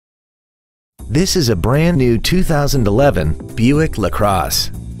This is a brand new 2011 Buick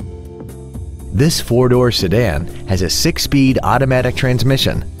LaCrosse. This four-door sedan has a 6-speed automatic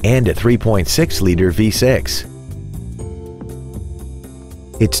transmission and a 3.6-liter V6.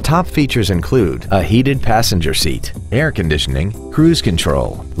 Its top features include a heated passenger seat, air conditioning, cruise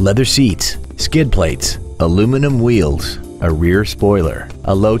control, leather seats, skid plates, aluminum wheels, a rear spoiler,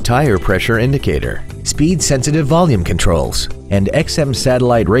 a low tire pressure indicator, speed-sensitive volume controls, and XM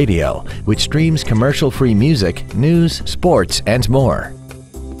satellite radio, which streams commercial-free music, news, sports, and more.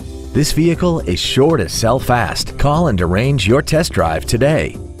 This vehicle is sure to sell fast. Call and arrange your test drive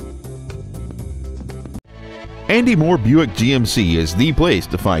today. Andy Mohr Buick GMC is the place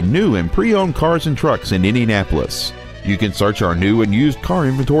to find new and pre-owned cars and trucks in Indianapolis. You can search our new and used car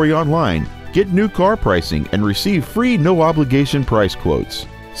inventory online, get new car pricing, and receive free no-obligation price quotes.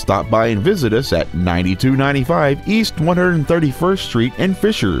 Stop by and visit us at 9295 East 131st Street in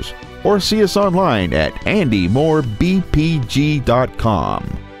Fishers, or see us online at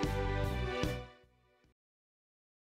andymohrbpg.com.